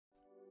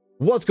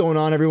What's going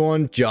on,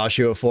 everyone? Josh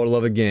here at For the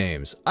Love of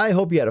Games. I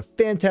hope you had a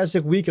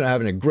fantastic week and are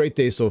having a great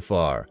day so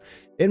far.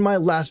 In my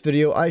last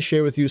video, I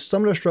shared with you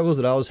some of the struggles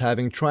that I was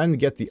having trying to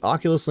get the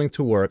Oculus Link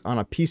to work on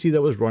a PC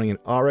that was running an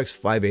RX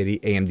 580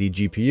 AMD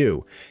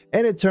GPU.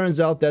 And it turns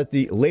out that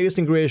the latest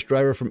and greatest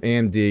driver from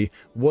AMD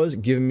was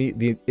giving me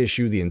the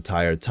issue the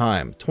entire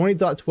time.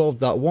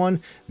 20.12.1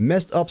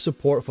 messed up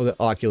support for the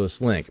Oculus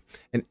Link.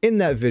 And in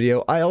that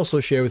video, I also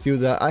shared with you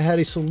that I had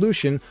a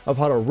solution of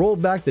how to roll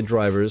back the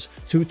drivers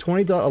to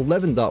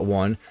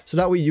 20.11.1 so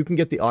that way you can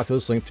get the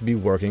Oculus Link to be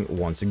working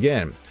once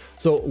again.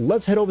 So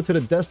let's head over to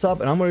the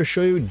desktop and I'm going to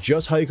show you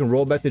just how you can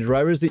roll back the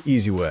drivers the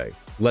easy way.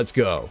 Let's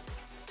go.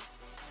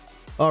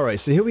 Alright,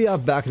 so here we are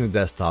back in the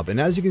desktop, and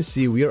as you can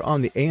see, we are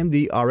on the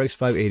AMD RX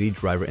 580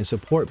 driver and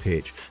support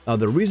page. Now,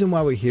 the reason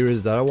why we're here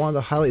is that I wanted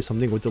to highlight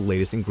something with the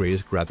latest and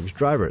greatest graphics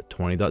driver,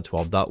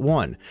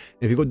 20.12.1.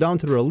 If you go down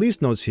to the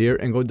release notes here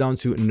and go down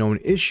to known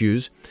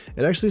issues,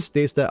 it actually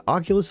states that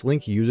Oculus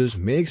Link users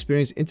may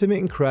experience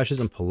intermittent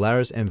crashes on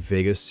Polaris and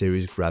Vega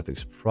series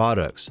graphics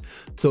products.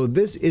 So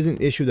this is an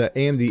issue that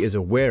AMD is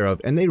aware of,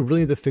 and they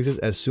really need to fix this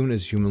as soon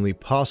as humanly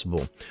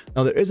possible.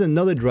 Now, there is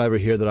another driver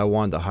here that I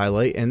wanted to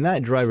highlight, and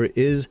that driver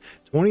is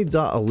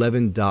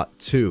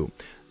 20.11.2.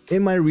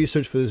 In my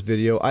research for this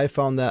video, I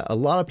found that a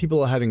lot of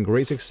people are having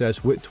great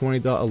success with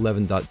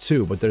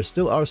 20.11.2, but there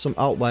still are some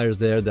outliers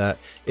there that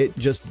it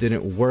just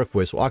didn't work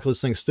with. So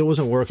Oculus Link still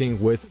wasn't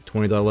working with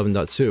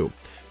 20.11.2.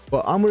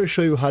 But I'm going to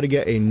show you how to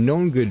get a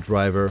known good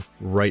driver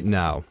right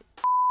now.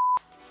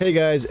 Hey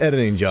guys,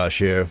 Editing Josh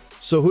here.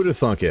 So who'd have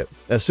thunk it?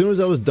 As soon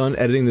as I was done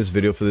editing this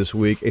video for this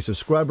week, a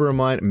subscriber of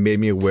mine made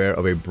me aware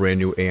of a brand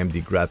new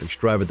AMD graphics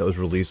driver that was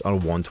released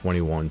on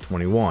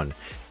 1/21/21,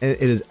 and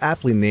it is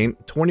aptly named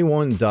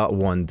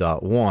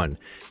 21.1.1.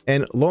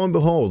 And lo and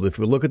behold, if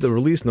we look at the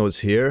release notes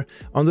here,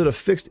 under the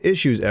fixed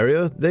issues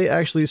area, they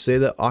actually say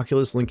that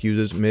Oculus Link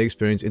users may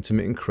experience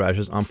intermittent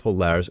crashes on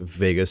Polaris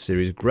Vega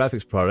series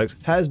graphics products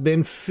has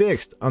been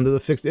fixed under the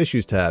fixed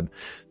issues tab.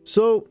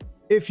 So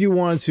if you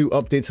wanted to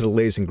update to the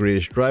latest and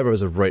greatest driver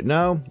as of right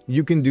now,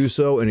 you can do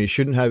so, and you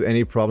shouldn't have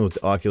any problem with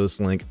the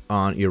Oculus Link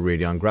on your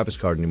Radeon graphics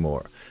card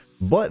anymore.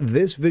 But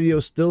this video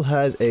still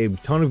has a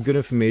ton of good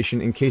information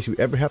in case you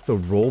ever have to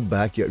roll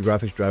back your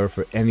graphics driver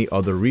for any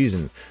other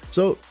reason.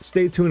 So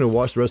stay tuned and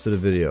watch the rest of the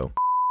video.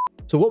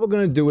 So what we're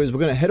going to do is we're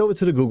going to head over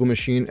to the Google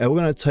machine and we're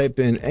going to type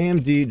in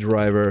AMD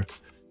driver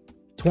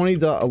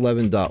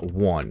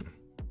 20.11.1.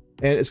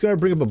 And it's going to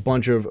bring up a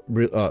bunch of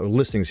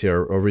listings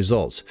here, or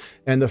results.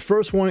 And the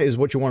first one is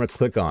what you want to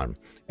click on.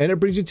 And it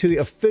brings you to the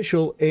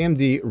official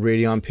AMD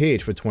Radeon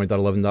page for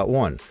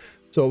 20.11.1.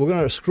 So we're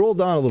going to scroll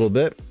down a little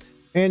bit,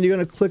 and you're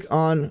going to click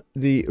on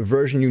the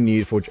version you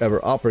need for whichever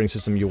operating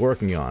system you're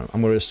working on. I'm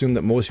going to assume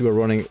that most of you are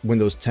running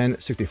Windows 10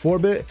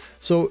 64-bit.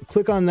 So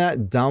click on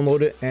that,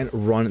 download it, and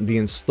run the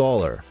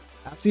installer.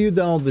 After you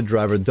download the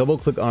driver, double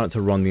click on it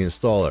to run the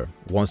installer.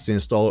 Once the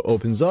installer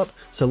opens up,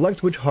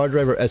 select which hard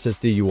drive or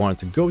SSD you want it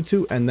to go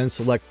to and then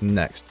select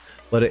next.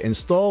 Let it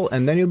install,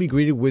 and then you'll be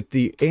greeted with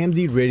the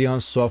AMD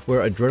Radeon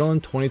Software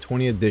Adrenaline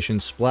 2020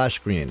 Edition splash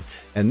screen.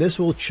 And this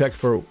will check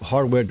for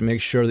hardware to make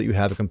sure that you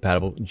have a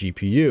compatible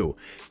GPU.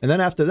 And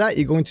then after that,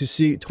 you're going to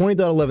see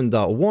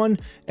 20.11.1,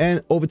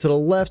 and over to the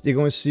left, you're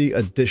going to see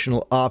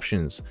additional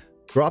options.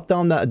 Drop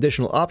down that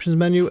additional options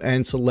menu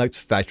and select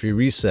factory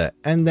reset,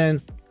 and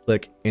then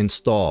click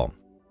install.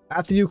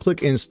 After you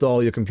click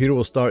install, your computer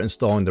will start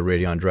installing the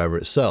Radeon driver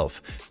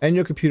itself, and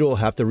your computer will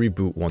have to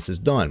reboot once it's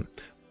done.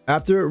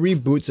 After it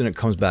reboots and it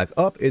comes back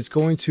up, it's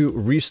going to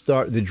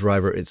restart the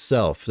driver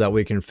itself, so that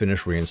way it can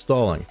finish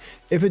reinstalling.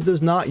 If it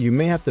does not, you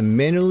may have to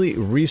manually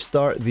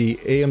restart the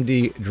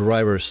AMD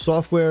driver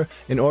software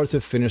in order to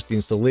finish the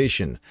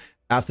installation.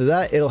 After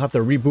that, it'll have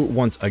to reboot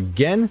once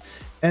again,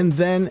 and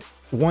then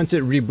once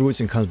it reboots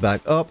and comes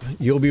back up,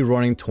 you'll be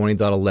running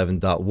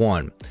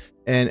 20.11.1.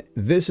 And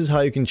this is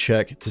how you can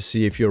check to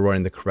see if you're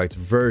running the correct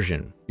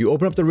version. You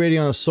open up the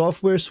Radeon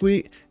software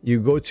suite, you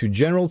go to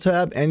General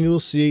tab, and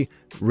you'll see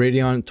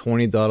Radeon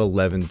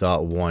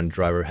 20.11.1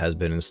 driver has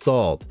been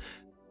installed.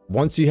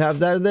 Once you have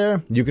that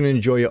there, you can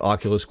enjoy your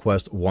Oculus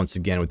Quest once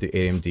again with the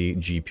AMD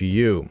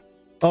GPU.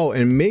 Oh,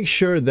 and make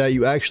sure that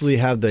you actually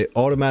have the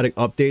automatic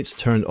updates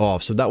turned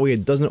off, so that way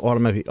it doesn't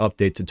automatically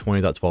update to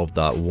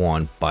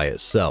 20.12.1 by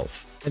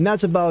itself. And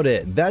that's about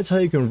it. That's how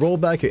you can roll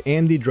back your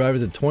AMD driver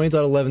to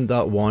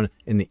 20.11.1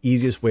 in the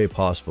easiest way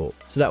possible,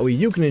 so that way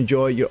you can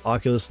enjoy your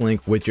Oculus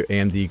Link with your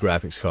AMD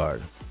graphics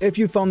card. If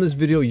you found this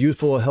video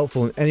useful or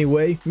helpful in any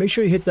way, make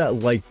sure you hit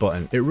that like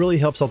button. It really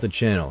helps out the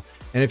channel.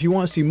 And if you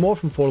want to see more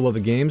from For the Love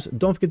of Games,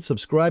 don't forget to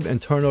subscribe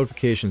and turn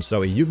notifications so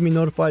that way you can be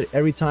notified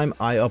every time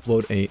I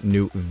upload a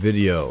new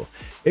video.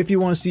 If you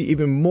want to see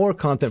even more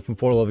content from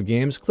For the Love of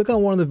Games, click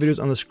on one of the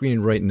videos on the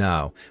screen right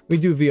now. We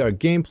do VR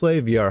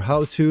gameplay, VR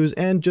how-tos,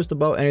 and just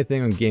about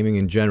anything on gaming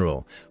in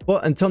general. Well,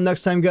 until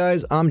next time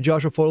guys, I'm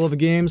Joshua For the Love of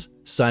Games,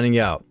 signing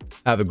out.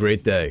 Have a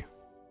great day.